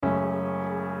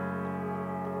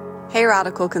Hey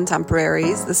Radical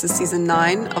Contemporaries, this is season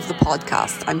 9 of the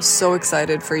podcast. I'm so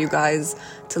excited for you guys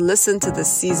to listen to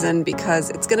this season because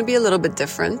it's going to be a little bit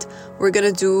different. We're going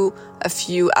to do a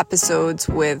few episodes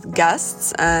with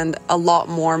guests and a lot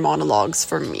more monologues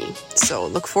from me. So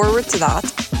look forward to that.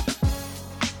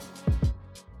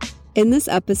 In this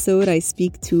episode, I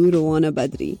speak to Rowana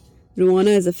Badry. Rowana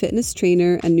is a fitness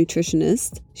trainer and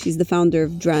nutritionist. She's the founder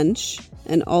of Drench,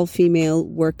 an all-female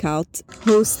workout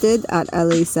hosted at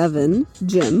LA7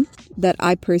 gym that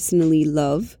I personally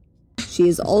love. She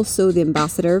is also the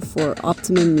ambassador for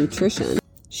Optimum Nutrition.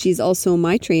 She's also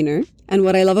my trainer. And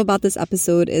what I love about this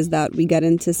episode is that we get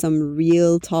into some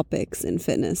real topics in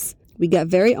fitness. We get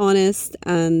very honest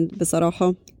and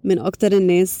بصراحة من أكتر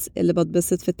الناس اللي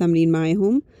بتبسط في التمرين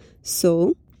معاهم.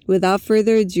 So, without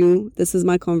further ado, this is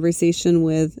my conversation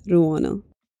with Rowana.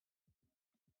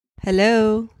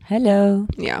 Hello. Hello.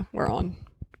 Yeah, we're on.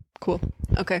 Cool.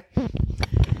 Okay.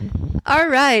 All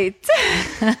right.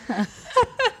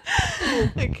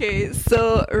 Okay,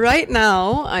 so right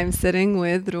now I'm sitting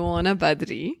with Rowana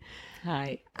Badry.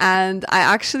 Hi. And I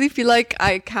actually feel like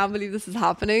I can't believe this is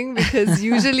happening because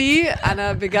usually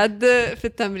أنا بجد في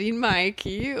التمرين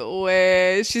معاكي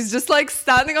where she's just like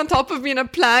standing on top of me in a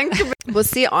plank. But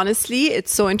see, honestly,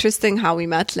 it's so interesting how we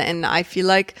met, and I feel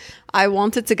like I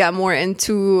wanted to get more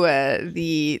into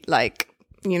the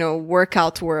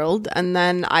workout world, and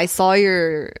then I saw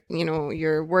your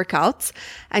workouts,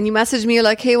 and you messaged me, you're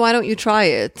like, hey, why don't you try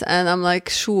it? And I'm like,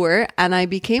 sure. And I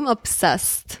became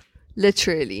obsessed.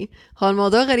 Literally. هو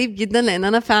الموضوع غريب جدا لأن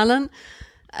أنا فعلا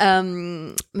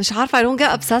مش عارفة I don't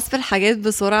get obsessed بالحاجات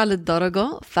بسرعة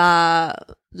للدرجة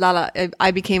لا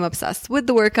I became obsessed with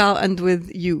the workout and with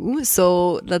you,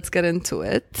 so let's get into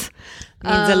it.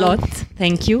 Means a lot.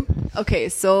 Thank you. Okay,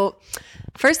 so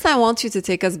first I want you to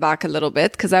take us back a little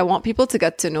bit because I want people to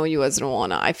get to know you as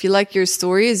Rowana. I feel like your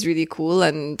story is really cool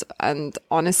and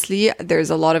honestly there's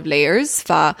a lot of layers.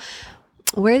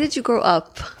 Where did you grow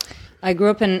up? I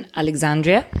grew up in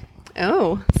Alexandria.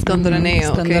 Oh,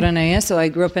 Skandaranea. Skandaranea. Okay. So I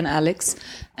grew up in Alex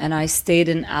and I stayed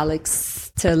in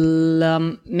Alex till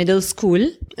middle school.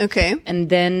 Okay. And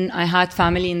then I had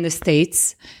family in the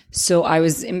States. So I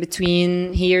was in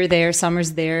between here, there,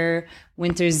 summers there,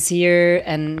 winters here,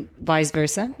 and vice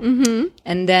versa. Mm-hmm.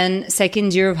 And then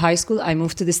second year of high school, I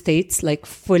moved to the States, like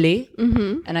fully.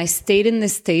 Mm-hmm. And I stayed in the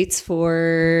States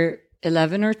for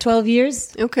 11 or 12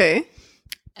 years. Okay.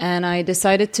 And I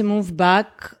decided to move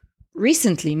back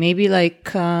recently, maybe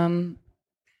like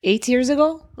 8 years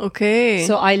ago. Okay.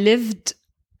 So I lived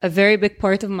a very big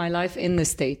part of my life in the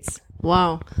States.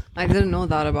 Wow. I didn't know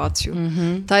that about you.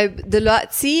 Mm-hmm. طيب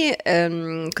دلوقتي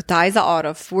كنت عايزة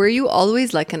أعرف, were you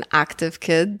always like an active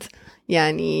kid?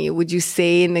 يعني would you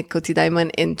say إنك كنت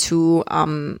دايما into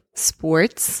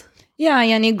sports? Yeah,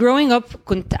 يعني growing up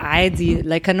كنت عادي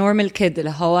like a normal kid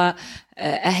اللي هو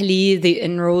أهلي they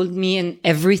enrolled me in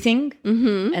everything.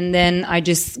 Mm-hmm. And then I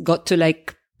just got to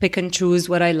like pick and choose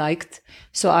what I liked.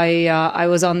 So I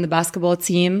was on the basketball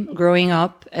team growing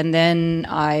up, and then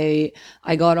I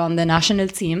got on the national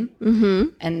team. Mm-hmm.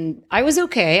 And I was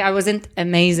okay. I wasn't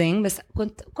amazing, بس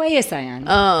كنت كويسة يعني.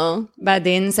 Oh.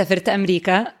 بعدين سافرت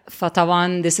أمريكا,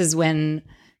 فطبعا this is when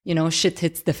shit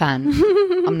hits the fan.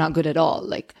 I'm not good at all.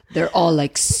 Like they're all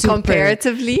like super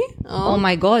comparatively. Oh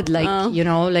my God. Like,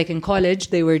 like in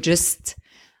college, they were just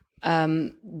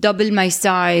double my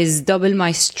size, double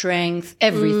my strength,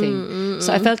 everything.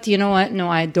 So I felt, you know what? No,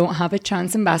 I don't have a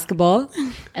chance in basketball.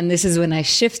 And this is when I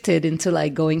shifted into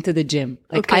like going to the gym.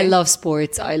 Like I love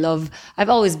sports. I've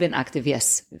always been active.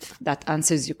 Yes. If that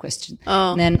answers your question.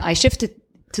 Oh. And then I shifted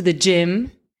to the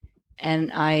gym.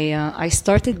 And I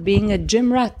started being a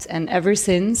gym rat, and ever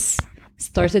since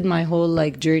started my whole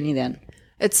like journey then.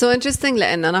 It's so interesting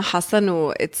لأن أنا حاسة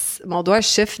إنه it's موضوع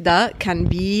الشيفت ده can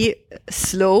be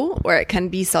slow or it can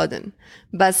be sudden.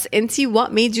 بس أنتي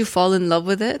what made you fall in love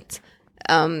with it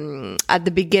at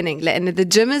the beginning? لأن the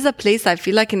gym is a place I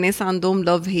feel like الناس عندهم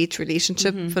love-hate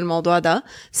relationship في الموضوع ده.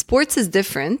 Sports is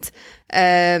different.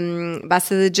 بس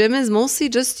the gym is mostly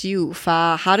just you.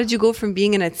 How did you go from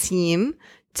being in a team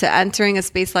to entering a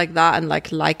space like that and like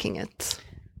liking it?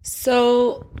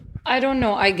 So I don't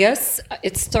know. I guess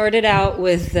it started out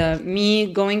with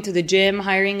me going to the gym,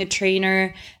 hiring a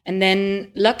trainer. And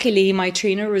then luckily my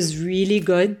trainer was really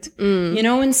good. You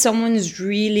know, when someone's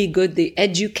really good, they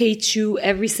educate you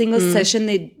every single session.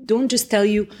 They don't just tell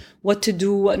you what to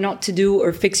do, what not to do,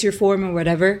 or fix your form or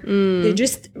whatever. They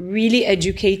just really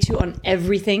educate you on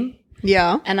everything.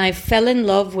 Yeah. And I fell in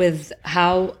love with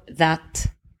how that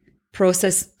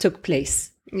process took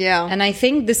place. Yeah. And I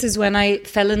think this is when I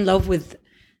fell in love with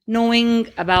knowing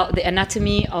about the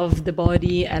anatomy of the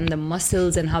body and the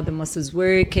muscles and how the muscles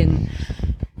work. And,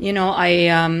 you know,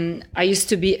 I used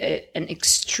to be an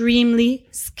extremely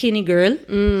skinny girl.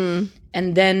 And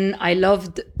then I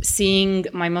loved seeing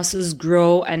my muscles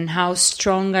grow and how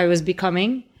strong I was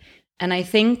becoming. And I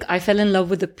think I fell in love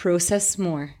with the process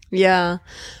more. Yeah,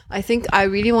 I think I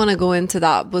really want to go into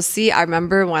that. But see, I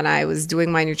remember when I was doing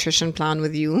my nutrition plan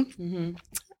with you,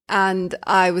 and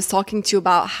I was talking to you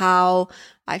about how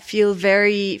I feel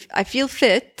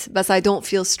fit, but I don't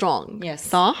feel strong. Yes.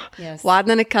 صح? Yes.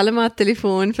 وقعدنا نتكلم على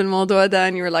التليفون في الموضوع ده,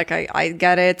 and you were like, I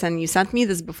get it, and you sent me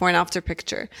this before and after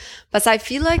picture. But I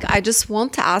feel like I just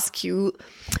want to ask you,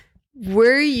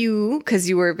 were you, because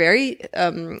you were very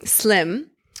slim,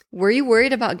 were you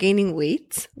worried about gaining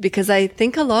weight? Because I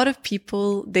think a lot of people,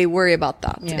 they worry about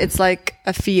that. Yeah. It's like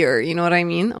a fear, you know what I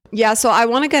mean? Yeah, so I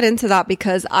want to get into that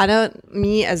because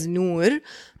me as Noor,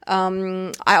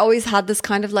 I always had this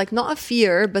kind of like, not a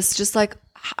fear, but it's just like,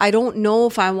 I don't know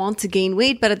if I want to gain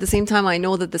weight, but at the same time, I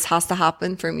know that this has to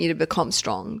happen for me to become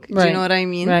strong. Right. Do you know what I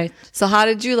mean? Right. So how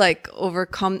did you like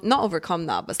not overcome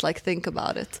that, but like think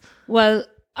about it? Well,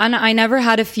 I never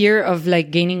had a fear of like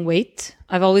gaining weight.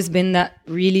 I've always been that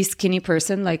really skinny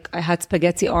person. Like I had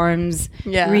spaghetti arms,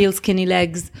 real skinny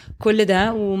legs, كل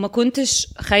ده, وما كنتش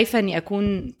خايفة إني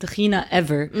أكون تخينة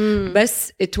ever.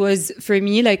 بس it was for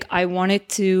me like I wanted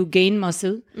to gain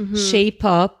muscle, shape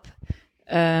up,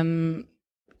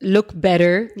 look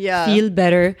better, feel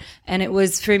better. And it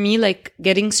was for me like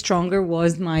getting stronger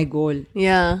was my goal.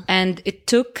 Yeah. And it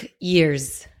took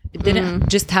years. It didn't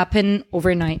just happen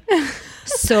overnight.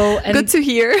 So and good to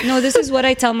hear. No, this is what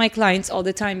I tell my clients all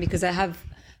the time because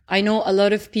I know a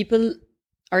lot of people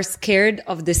are scared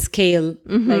of the scale.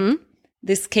 Like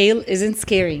the scale isn't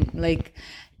scaring. Like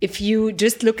if you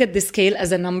just look at the scale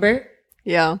as a number,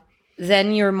 then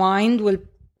your mind will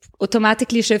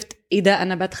automatically shift. إيه ده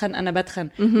أنا بدخن.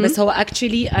 بس هو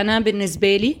actually أنا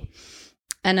بالنسبة لي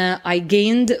I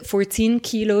gained 14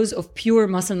 kilos of pure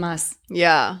muscle mass.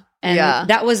 Yeah. And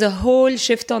that was a whole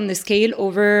shift on the scale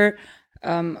over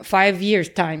 5 years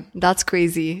time. That's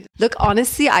crazy. Look,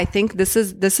 honestly, I think this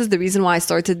is the reason why I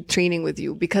started training with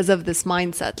you, because of this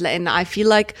mindset. And I feel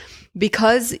like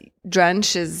because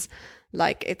Drench is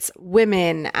like, it's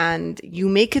women and you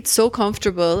make it so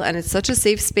comfortable and it's such a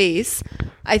safe space.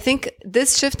 I think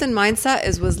this shift in mindset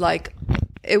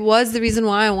it was the reason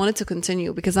why I wanted to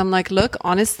continue, because I'm like, look,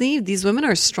 honestly, these women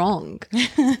are strong.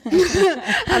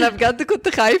 And I've got the كنت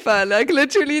خايفة, like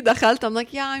literally دخلت, I'm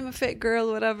like, yeah, I'm a fit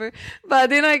girl, whatever. But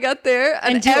then I got there.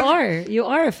 And you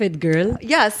are a fit girl.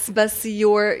 Yes, but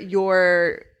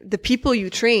the people you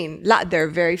train, they're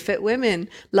very fit women.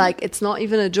 Like, it's not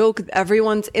even a joke.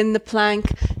 Everyone's in the plank,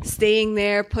 staying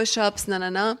there, push-ups,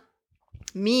 na.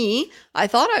 Me, I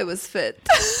thought I was fit.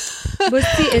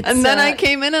 And then I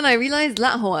came in and I realized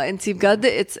لا هو انتي بجد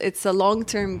it's a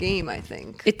long-term game, I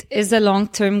think. It is a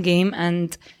long-term game,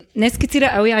 and ناس كتيرة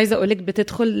قوي عايزة أقولك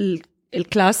بتدخل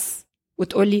الكلاس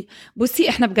وتقولي بصي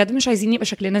احنا بجد مش عايزين يبقى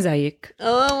شكلنا زيك.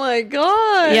 Oh my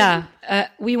god. Yeah.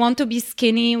 We want to be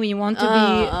skinny, we want to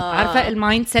be عارفة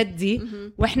المايند سيت دي.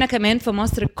 واحنا كمان في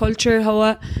مصر الكولتشر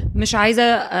هو مش عايزة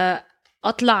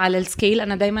اطلع على السكيل.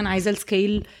 انا دايما عايزه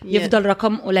السكيل يفضل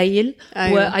رقم قليل.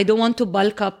 و I don't want to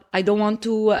bulk up, I don't want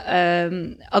to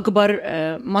اكبر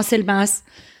muscle mass.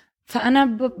 فانا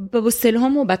ببص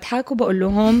لهم وبضحك وبقول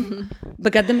لهم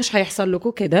بجد مش هيحصل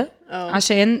لكم كده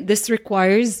عشان this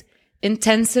requires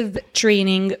intensive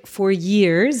training for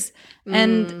years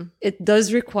and it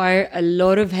does require a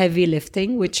lot of heavy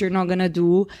lifting, which you're not gonna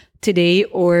do today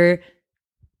or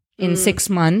in 6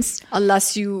 months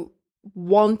unless you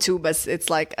want to, but it's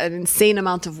like an insane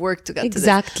amount of work to get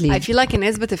exactly. to this. I feel like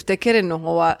الناس بتفتكر إنه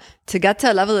هو to get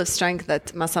to a level of strength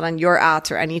that مثلا you're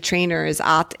at or any trainer is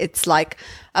at, it's like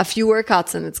a few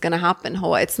workouts and it's gonna happen.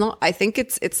 هو it's not. I think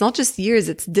it's not just years.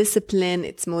 It's discipline.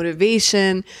 It's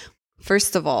motivation.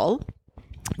 First of all,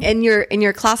 in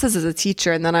your classes as a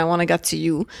teacher, and then I want to get to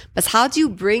you, but how do you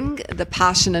bring the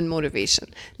passion and motivation?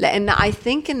 لأن I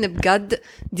think إن بجد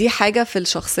دي حاجة في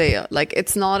الشخصية. Like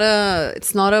it's not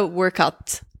a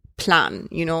workout plan,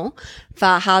 you know?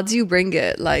 How do you bring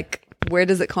it? Like, where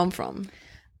does it come from?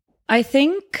 I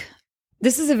think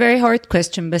this is a very hard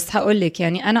question, بس هقولك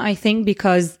يعني أنا I think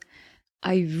because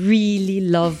I really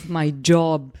love my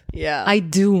job. Yeah. I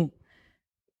do.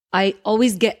 I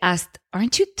always get asked,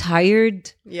 aren't you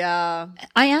tired? Yeah.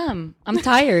 I am. I'm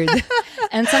tired.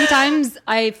 And sometimes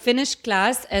I finish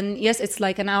class and yes, it's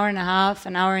like an hour and a half,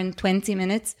 an hour and 20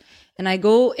 minutes. And I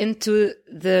go into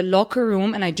the locker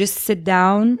room and I just sit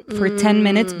down for 10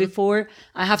 minutes before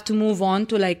I have to move on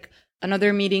to like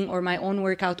another meeting or my own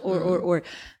workout or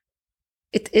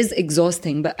it is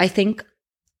exhausting, but I think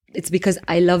it's because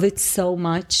I love it so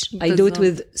much. I do it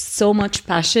with so much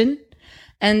passion.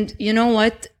 And you know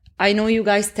what? I know you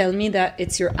guys tell me that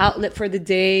it's your outlet for the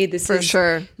day. This For is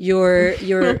sure. your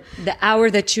the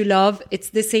hour that you love. It's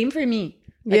the same for me.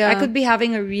 Like, Yeah. I could be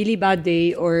having a really bad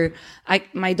day, or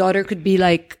my daughter could be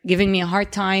like giving me a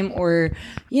hard time, or,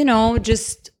 you know,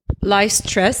 just life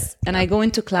stress. And I go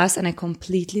into class and I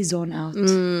completely zone out.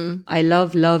 I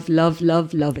love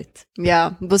it.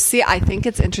 Yeah. But see, I think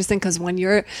it's interesting because when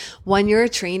you're a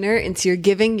trainer, you're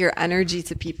giving your energy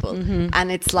to people,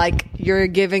 and it's like you're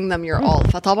giving them your all.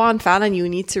 فطبعا فعلا you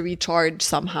need to recharge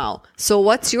somehow. So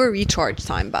what's your recharge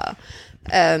time بقى?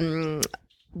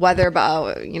 Whether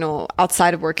about, you know,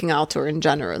 outside of working out or in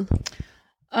general?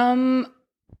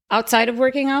 Outside of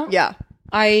working out? Yeah.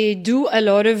 I do a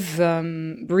lot of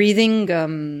breathing,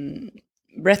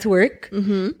 breath work,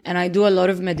 and I do a lot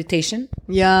of meditation.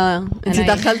 يا انت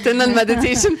دخلت لنا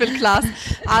المديتيشن في الكلاس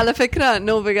على فكرة.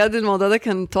 نو بجد الموضوع ده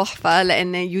كان تحفة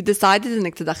لأن you decided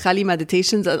انك تدخلي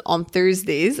meditations on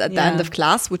Thursdays at the end of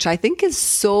class, which I think is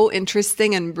so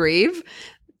interesting and brave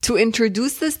to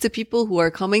introduce this to people who are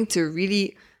coming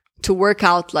to work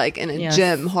out like in a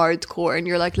gym hardcore, and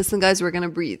you're like, listen guys, we're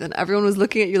gonna breathe, and everyone was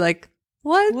looking at you like,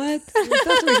 what? We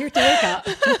thought we're here to work out.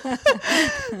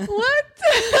 What?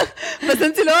 But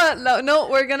since you know, no,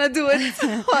 we're gonna do it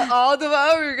all the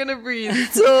while. We're gonna breathe.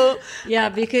 So yeah,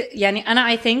 because Anna,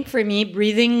 I think for me,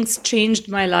 breathing's changed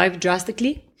my life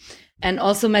drastically, and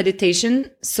also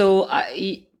meditation. So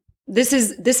this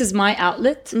is my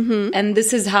outlet, and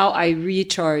this is how I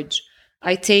recharge.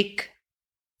 I take,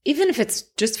 even if it's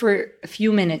just for a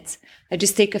few minutes, I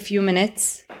just take a few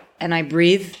minutes and I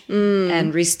breathe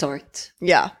and restart.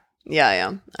 Yeah.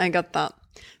 I got that.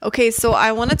 Okay, so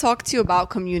I want to talk to you about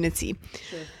community.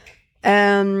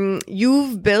 Sure.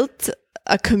 You've built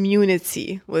a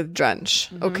community with Drench,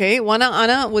 okay?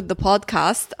 Anna, with the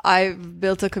podcast, I've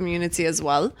built a community as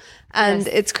well. And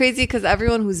it's crazy because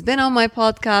everyone who's been on my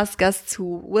podcast, guests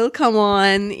who will come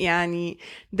on, يعني,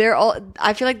 they're all,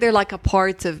 I feel like they're like a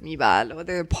part of me, or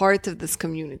they're a part of this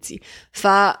community.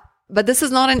 But this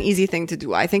is not an easy thing to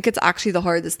do. I think it's actually the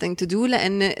hardest thing to do.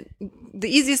 And the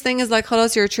easiest thing is like,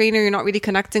 خلاص, you're a trainer, you're not really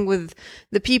connecting with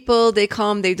the people. They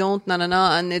come, they don't,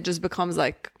 and it just becomes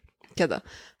like كده.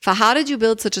 How did you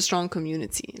build such a strong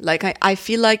community? Like, I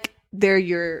feel like they're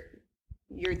your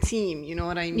team. You know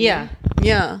what I mean?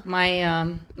 Yeah.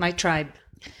 My tribe.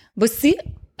 But see,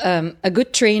 a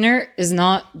good trainer is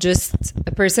not just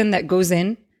a person that goes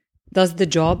in, does the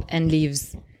job and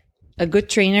leaves. A good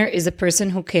trainer is a person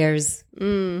who cares.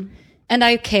 And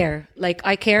I care. Like,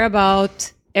 I care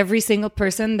about every single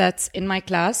person that's in my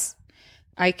class.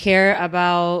 I care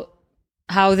about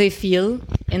how they feel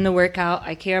in the workout.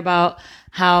 I care about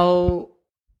how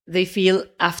they feel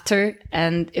after,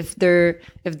 and if they're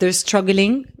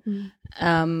struggling.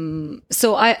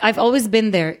 So I've always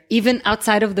been there, even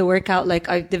outside of the workout. Like,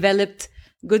 I've developed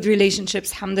good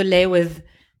relationships, alhamdulillah, with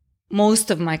most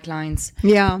of my clients.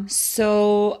 Yeah.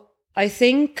 So I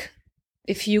think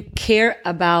if you care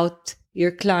about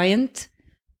your client,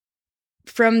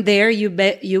 from there you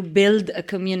build a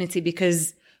community,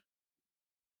 because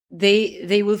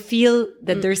they will feel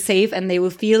that they're safe, and they will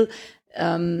feel,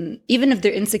 even if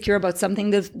they're insecure about something,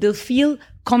 they'll feel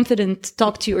confident to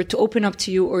talk to you, or to open up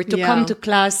to you, or to come to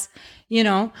class, you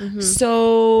know.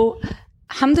 So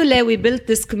alhamdulillah, we built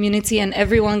this community, and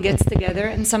everyone gets together,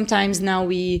 and sometimes now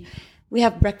we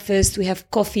have breakfast, we have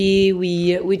coffee,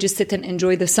 we just sit and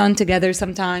enjoy the sun together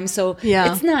sometimes. So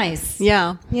it's nice.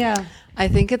 Yeah. I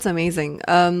think it's amazing.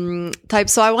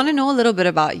 So I want to know a little bit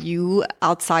about you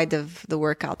outside of the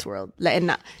workout world.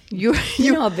 You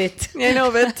know a bit. I know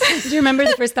a bit. Do you remember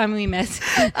the first time we met?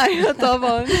 I know,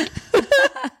 طبعا.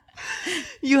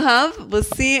 You have,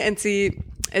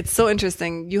 it's so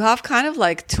interesting. You have kind of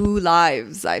like two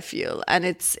lives, I feel. And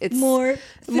it's more,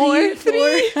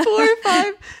 three, 4,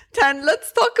 5, 10.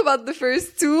 Let's talk about the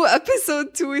first two.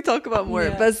 Episode 2, we talk about more.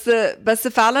 بس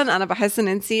فعلا أنا بحس إن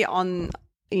أنتي on,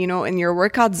 you know, in your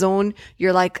workout zone,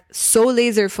 you're like so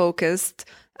laser focused,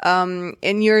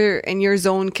 in your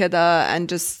zone kida, and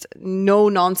just no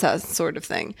nonsense sort of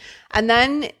thing. And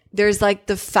then there's like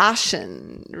the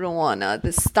fashion Rowana,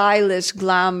 the stylish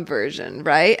glam version,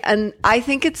 right? And I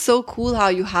think it's so cool how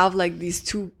you have like these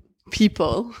two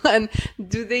people, and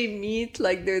do they meet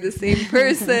like they're the same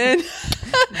person?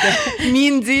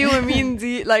 Mean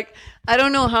D, like, I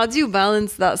don't know, how do you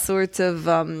balance that sort of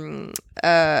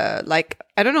like,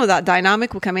 I don't know, that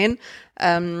dynamic وكمان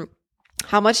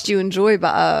how much do you enjoy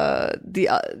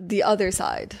the other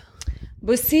side?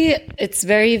 But see, it's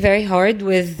very, very hard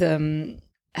with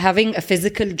having a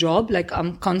physical job, like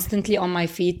I'm constantly on my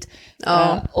feet,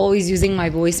 always using my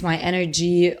voice, my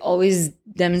energy, always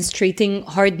demonstrating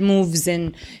hard moves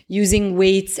and using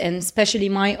weights, and especially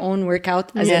my own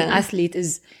workout as an athlete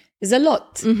is a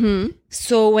lot. Mm-hmm.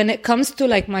 So when it comes to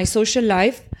like my social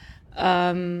life,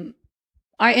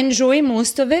 I enjoy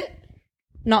most of it,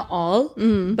 not all,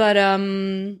 but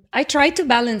I try to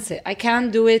balance it. I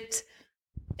can't do it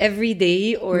every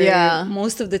day or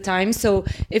most of the time. So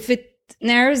if it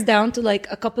narrows down to like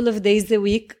a couple of days a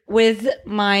week with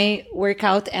my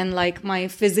workout and like my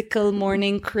physical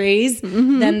morning craze,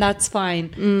 then that's fine.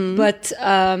 But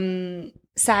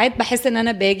ساعات بحس ان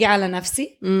انا باجي على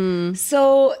نفسي.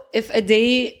 So if a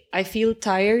day I feel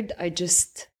tired, I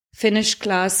just finish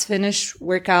class, finish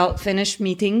workout, finish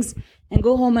meetings and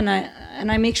go home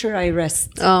and I make sure I rest.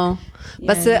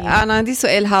 بس أنا عندي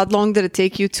سؤال, how long did it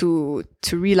take you to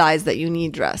realize that you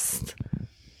need rest?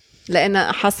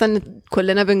 لأن حاسة إن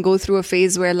كلنا go through a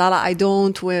phase where لا I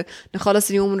don't, ونخلص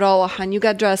اليوم نروح and you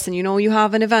get dressed and you know you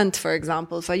have an event, for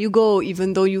example, so you go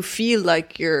even though you feel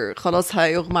like you're خلاص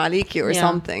هيغمى عليكي or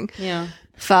something.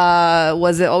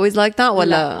 Was it always like that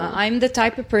ولا? I'm the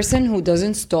type of person who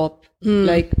doesn't stop.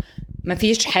 Like ما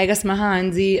فيش حاجة اسمها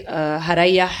عندي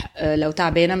هريح, لو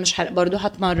تعبانة مش برضو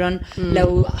هتمرن,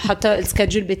 لو حتى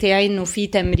السكادجول بتاعي انه في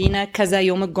تمرينة كذا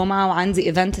يوم الجمعة وعندي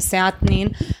ايفنت الساعة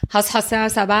 2, هصحى الساعة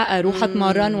 7 اروح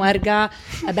اتمرن وارجع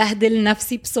ابهدل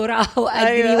نفسي بسرعة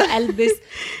واجري والبس.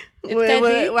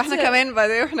 واحنا كمان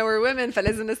بعدين احنا we're women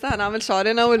فلازم لسه هنعمل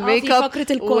شعرنا والميك اب في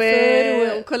فقرة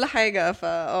الكوافير وكل حاجة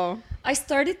I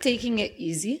started taking it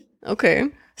easy. Okay.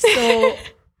 So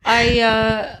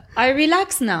I relax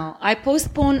now. I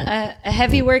postpone a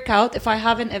heavy workout if I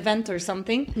have an event or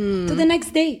something to the next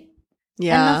day.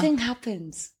 And nothing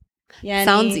happens.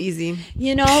 Sounds easy.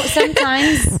 You know,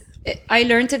 sometimes I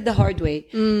learned it the hard way.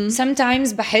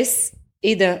 Sometimes بحس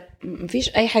ايه ده مفيش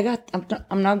اي حاجة,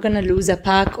 I'm not gonna lose a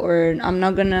pack or I'm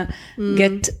not gonna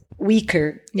get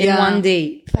weaker in one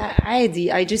day.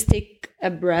 فعادي, I just take a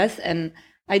breath and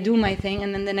I do my thing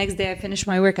and then the next day I finish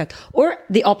my workout. Or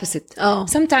the opposite.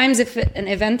 Sometimes if an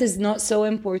event is not so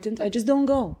important, I just don't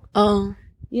go.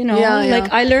 You know, like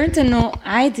I learned to know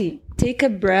عادي, take a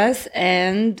breath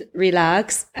and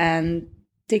relax and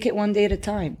take it one day at a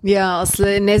time. Yeah, أصل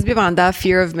الناس بيبقى عندها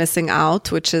fear of missing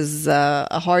out, which is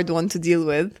a hard one to deal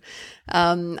with.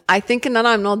 I think ان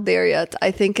I'm not there yet.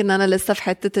 I think ان أنا لسه في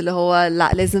حتة اللي هو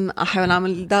لا لازم أحاول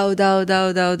أعمل ده وده وده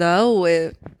وده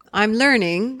وده I'm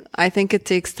learning. I think it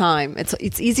takes time.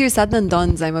 It's easier said than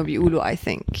done, زي ما بيقولوا, I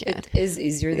think. It is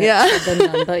easier said than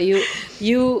done. But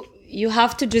you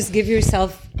have to just give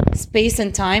yourself space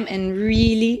and time and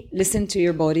really listen to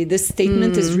your body. This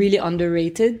statement is really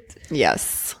underrated.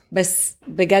 Yes. بس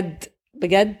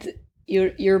بجد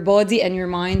your body and your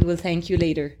mind will thank you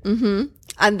later.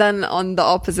 And then on the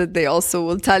opposite, they also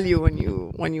will tell you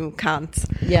when you can't.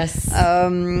 Yes.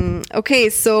 Okay,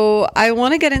 so I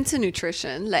want to get into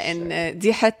nutrition. لأن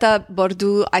دي حتة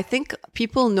برضو, I think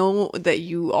people know that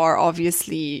you are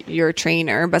obviously your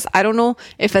trainer, but I don't know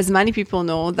if as many people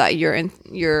know that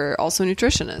you're also a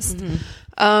nutritionist.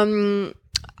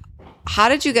 How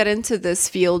did you get into this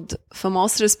field for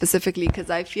Mostra specifically? Because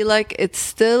I feel like it's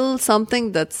still something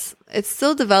it's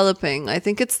still developing. I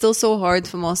think it's still so hard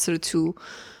for Mostra to,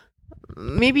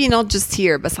 maybe not just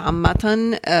here, but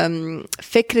عامة,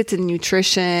 فكرة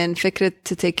nutrition, فكرة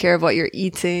to take care of what you're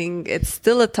eating. It's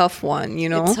still a tough one, you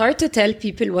know? It's hard to tell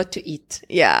people what to eat.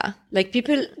 Yeah. Like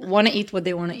people want to eat what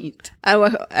they want to eat.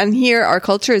 And here our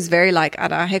culture is very like,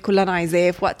 أنا هاكل اللي أنا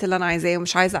عايزاه في وقت اللي أنا عايزاه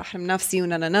ومش عايزة أحرم نفسي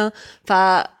ونانا.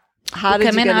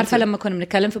 وكمان عارفة لما كنا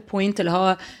بنتكلم في point اللي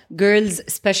هو girls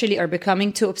especially are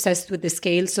becoming too obsessed with the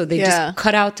scale, so they just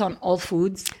cut out on all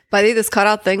foods. But this cut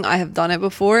out thing, I have done it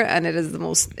before and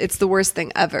it's the worst thing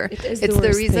ever. It's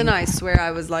the reason I swear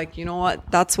I was like, you know what,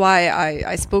 that's why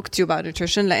I spoke to you about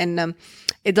nutrition. لأن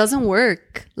it doesn't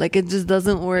work. Like it just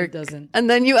doesn't work. It doesn't. And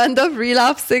then you end up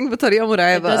relapsing بطريقة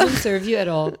مرعبة. It doesn't serve you at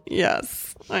all.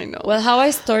 Yes, I know. Well, how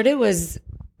I started was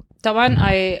طبعا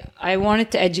I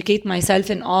wanted to educate myself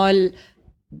in all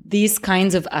these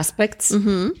kinds of aspects.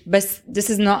 But this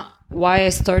is not why I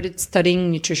started studying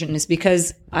nutrition. Is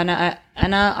because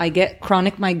I get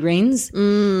chronic migraines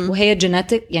وهي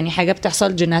genetic, يعني حاجة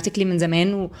بتحصل genetically من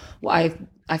زمان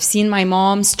I've seen my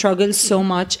mom struggle so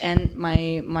much and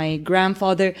my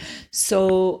grandfather. So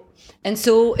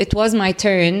it was my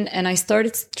turn and I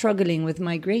started struggling with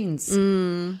migraines.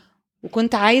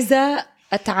 وكنت عايزة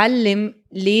أتعلم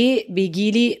ليه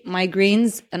بيجيلي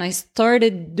migraines, and I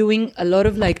started doing a lot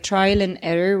of like trial and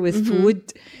error with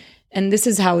food, and this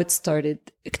is how it started.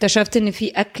 اكتشفت إن في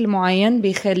أكل معين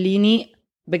بيخليني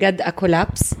بجد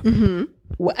أكولابس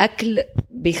واكل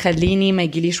بيخليني ما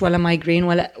يجيليش ولا مايجرين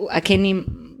ولا اكني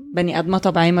بني ادمه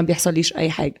طبيعيه ما بيحصليش اي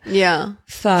حاجه.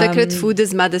 فكره food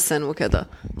is medicine وكده.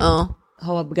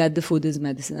 هو بجد food is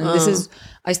medicine. And this is,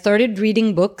 I started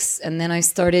reading books and then I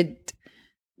started,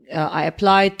 I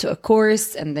applied to a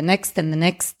course and the next and the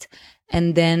next.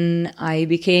 And then I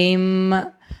became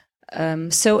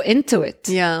so into it.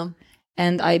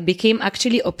 And I became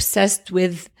actually obsessed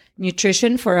with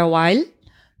nutrition for a while.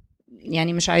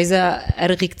 يعني مش عايزة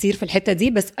أرغي كتير في الحتة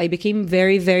دي بس I became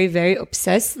very very very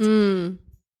obsessed.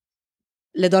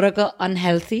 لدرجة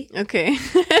unhealthy. Okay.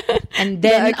 And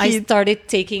then I started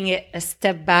taking it a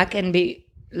step back and be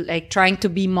like trying to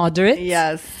be moderate.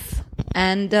 Yes.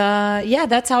 And yeah,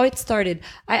 that's how it started.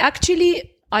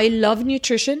 I love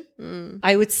nutrition.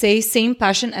 I would say same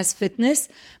passion as fitness,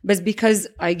 but because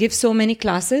I give so many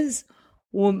classes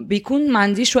وبيكون ما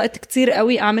عنديش وقت كتير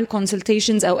قوي أعمل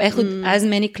consultations أو أخد as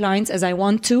many clients as I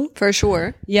want to. For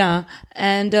sure. Yeah.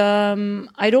 And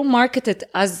I don't market it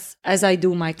as I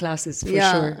do my classes, for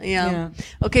sure. Yeah.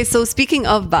 Okay, so speaking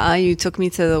of بقى, you took me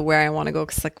to where I want to go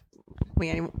because like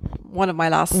one of my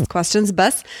last questions.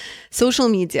 But social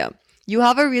media. You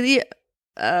have a really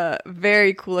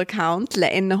very cool account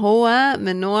لأن هو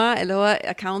من نوع اللي هو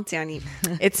account يعني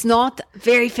it's not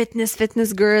very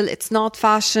fitness girl, it's not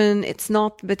fashion, it's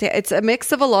a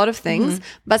mix of a lot of things.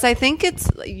 But I think it's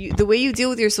the way you deal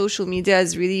with your social media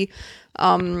is really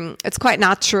it's quite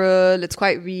natural, it's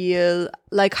quite real.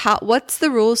 Like what's the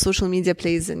role social media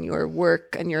plays in your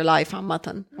work and your life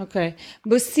عامة? Okay.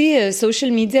 بصي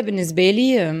social media بالنسبة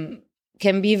لي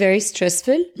can be very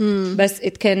stressful, but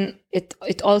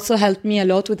it also helped me a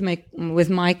lot with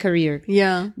my career.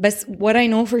 Yeah. But what I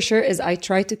know for sure is I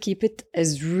try to keep it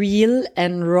as real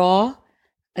and raw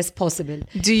as possible.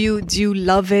 Do you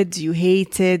love it? Do you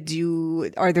hate it?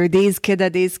 Are there days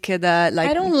كده like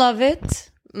I don't love it.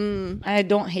 I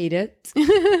don't hate it.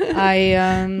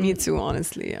 Me too,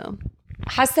 honestly. Yeah.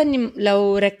 حاسة إني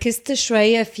لو ركزت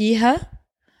شوية فيها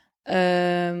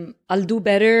I'll do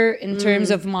better in terms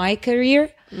of my career.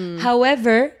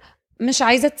 However, مش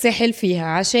عايزة تسحل فيها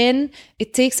عشان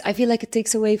I feel like it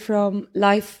takes away from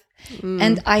life.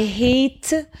 And I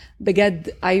hate بجد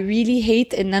I really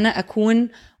hate إن أنا أكون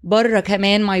برا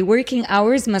كمان my working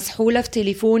hours مسحولة في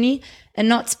تليفوني and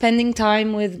not spending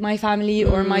time with my family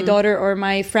or my daughter or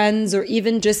my friends or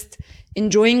even just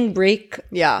enjoying break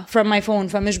from my phone.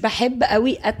 فمش بحب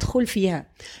قوي أدخل فيها.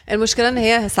 المشكلة إن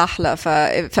هي سحلة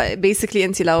basically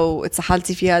أنت لو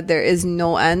اتسحلتي فيها there is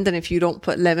no end, and if you don't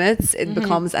put limits it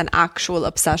becomes an actual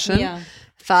obsession.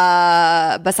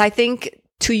 But I think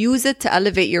to use it to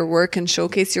elevate your work and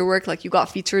showcase your work, like you got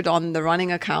featured on the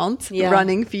running account,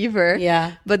 Running Fever.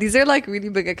 But these are like really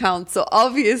big accounts, so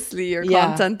obviously your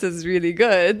content is really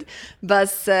good. But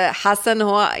حاسة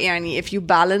هو يعني if you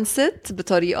balance it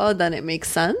بطريقة then it makes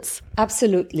sense.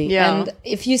 Absolutely. And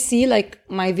if you see like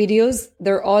my videos,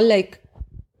 they're all like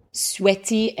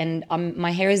sweaty and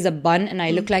my hair is a bun and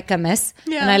I look like a mess,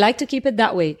 and I like to keep it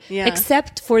that way,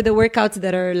 except for the workouts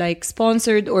that are like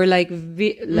sponsored or like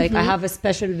I have a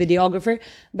special videographer,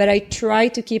 but I try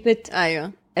to keep it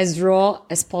as raw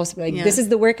as possible. Like this is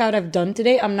the workout I've done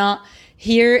today. I'm not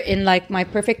here in like my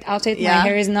perfect outfit. My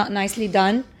hair is not nicely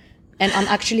done, and I'm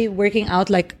actually working out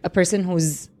like a person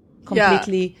who's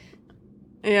completely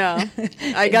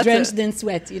I got drenched in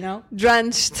sweat, you know?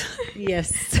 Drenched. Yes.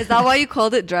 Is that why you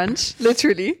called it drench?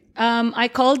 Literally? I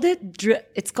called it,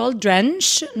 it's called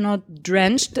drench, not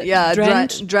drenched. Yeah,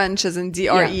 drench as in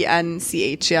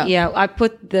D-R-E-N-C-H, Yeah, I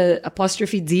put the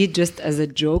apostrophe D just as a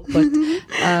joke, but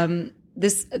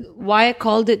why I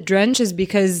called it drench is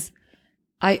because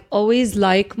I always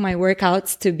like my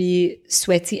workouts to be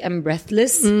sweaty and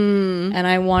breathless. And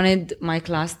I wanted my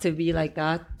class to be like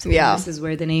that. So this is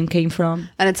where the name came from.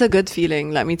 And it's a good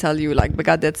feeling, let me tell you. Like,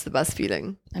 because it's the best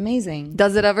feeling. Amazing.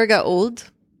 Does it ever get old?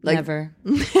 Like, Never.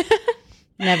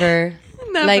 Never.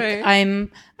 Like,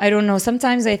 I don't know.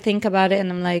 Sometimes I think about it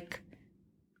and I'm like,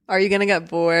 are you going to get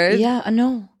bored? Yeah,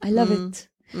 no, I love it.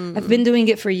 I've been doing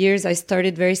it for years. I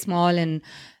started very small and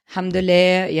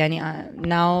alhamdulillah, yani,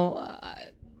 now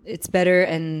it's better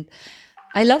and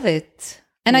I love it.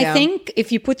 And I think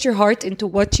if you put your heart into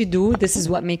what you do, this is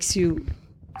what makes you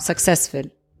successful.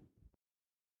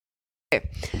 Okay.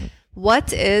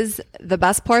 What is the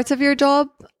best part of your job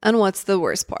and what's the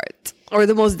worst part? Or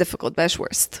the most difficult, best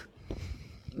worst?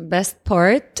 Best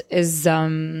part is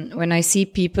when I see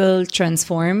people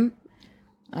transform.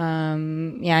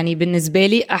 يعني بالنسبة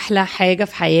لي أحلى حاجة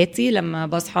في حياتي لما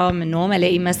بصحى من النوم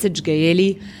ألاقي مسج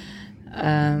جايلي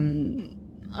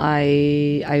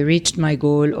I reached my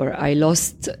goal, or I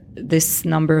lost this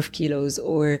number of kilos,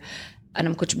 or أنا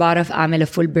ما كنتش بعرف أعمل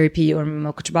full burpee or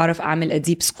ما كنتش بعرف أعمل a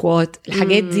deep squat.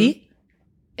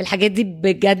 الحاجات دي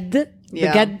بجد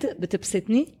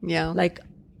بتبسطني. Like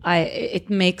it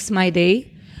makes my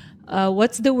day.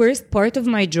 What's the worst part of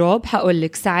my job?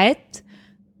 هقولك ساعات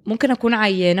ممكن أكون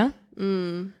عيانة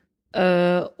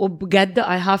وبجد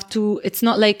I have to, it's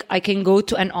not like I can go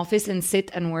to an office and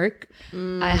sit and work.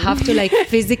 I have to like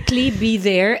physically be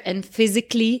there and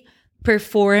physically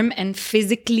perform and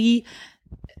physically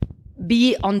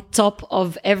be on top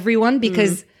of everyone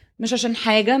because مش عشان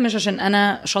حاجة, مش عشان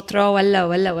أنا شاطرة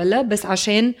ولا بس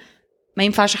عشان ما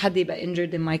ينفعش حد يبقى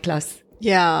injured in my class.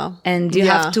 And you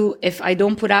have to, if I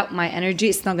don't put out my energy,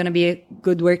 it's not going to be a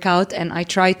good workout. And I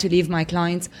try to leave my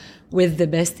clients with the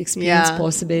best experience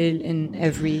possible in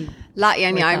every لا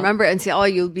يعني workout. I remember and say, oh,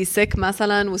 you'll be sick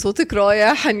مثلا وصوتك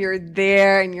رايح and you're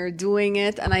there and you're doing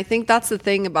it. And I think that's the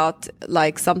thing about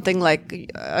like something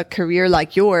like a career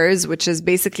like yours, which is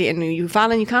basically, and you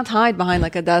can't hide behind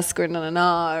like a desk or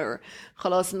or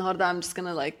خلاص النهاردة I'm just going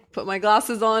to like put my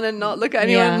glasses on and not look at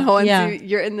anyone.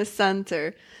 You're in the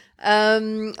center.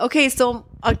 Okay, so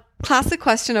a classic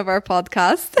question of our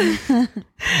podcast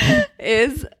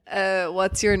is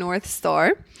what's your North Star?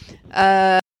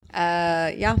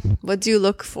 What do you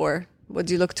look for? What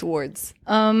do you look towards?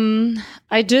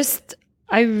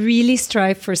 I really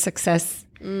strive for success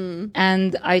and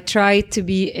I try to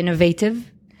be innovative.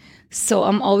 So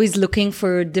I'm always looking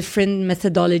for different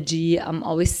methodology. I'm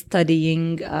always studying.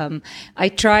 I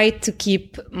try to keep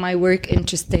my work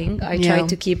interesting. I try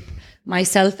to keep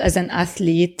myself as an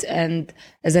athlete and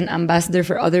as an ambassador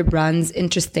for other brands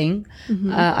interesting.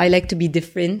 I like to be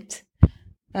different.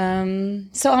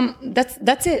 So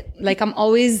that's it. Like I'm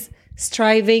always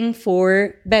striving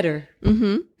for better.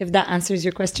 If that answers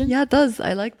your question. Yeah, it does.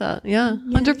 I like that. Yeah,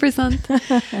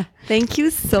 100%. Thank you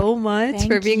so much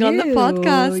for being on the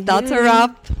podcast. That's a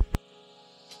wrap.